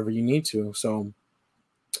you need to. So,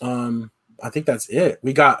 I think that's it.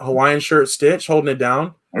 We got Hawaiian shirt Stitch holding it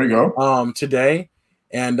down. There you go. Today,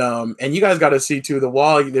 and you guys got to see too the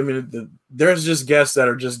wall. I mean, there's just guests that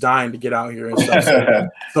are just dying to get out here and stuff.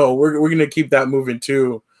 So we're gonna keep that moving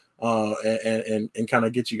too. And kind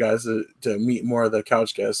of get you guys to meet more of the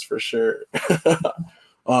couch guests for sure.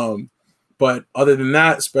 But other than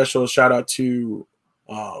that, special shout out to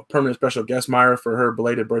permanent special guest Myra for her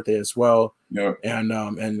belated birthday as well. Yeah.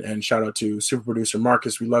 And shout out to super producer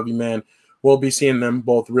Marcus. We love you, man. We'll be seeing them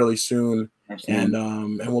both really soon. Absolutely.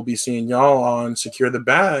 And we'll be seeing y'all on Secure the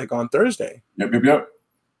Bag on Thursday. Yep.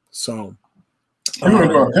 So we're going to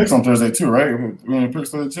do our picks on Thursday too, right? We're going to picks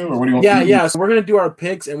Thursday too, or what do you want? Yeah. So we're going to do our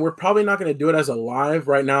picks, and we're probably not going to do it as a live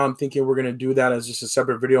right now. I'm thinking we're going to do that as just a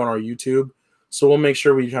separate video on our YouTube. So we'll make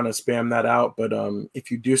sure we kind of spam that out. But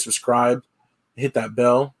if you do subscribe, hit that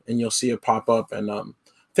bell, and you'll see it pop up. And I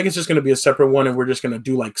think it's just going to be a separate one, and we're just going to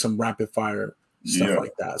do like some rapid fire stuff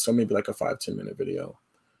like that. So maybe like a 5-10 minute video.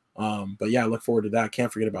 But yeah, I look forward to that.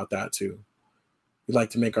 Can't forget about that too. We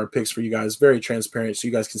like to make our picks for you guys very transparent, so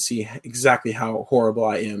you guys can see exactly how horrible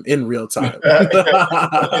I am in real time.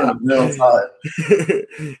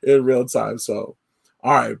 In real time. So,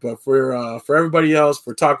 all right. But for everybody else,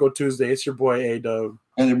 for Taco Tuesday, it's your boy A-Dub.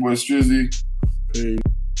 And your boy Strizzy. Peace.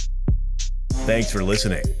 Thanks for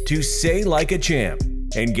listening to Say Like a Champ.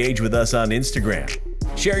 Engage with us on Instagram.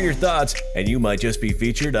 Share your thoughts, and you might just be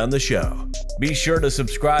featured on the show. Be sure to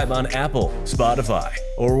subscribe on Apple, Spotify,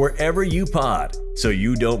 or wherever you pod so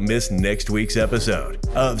you don't miss next week's episode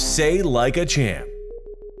of Say Like a Champ.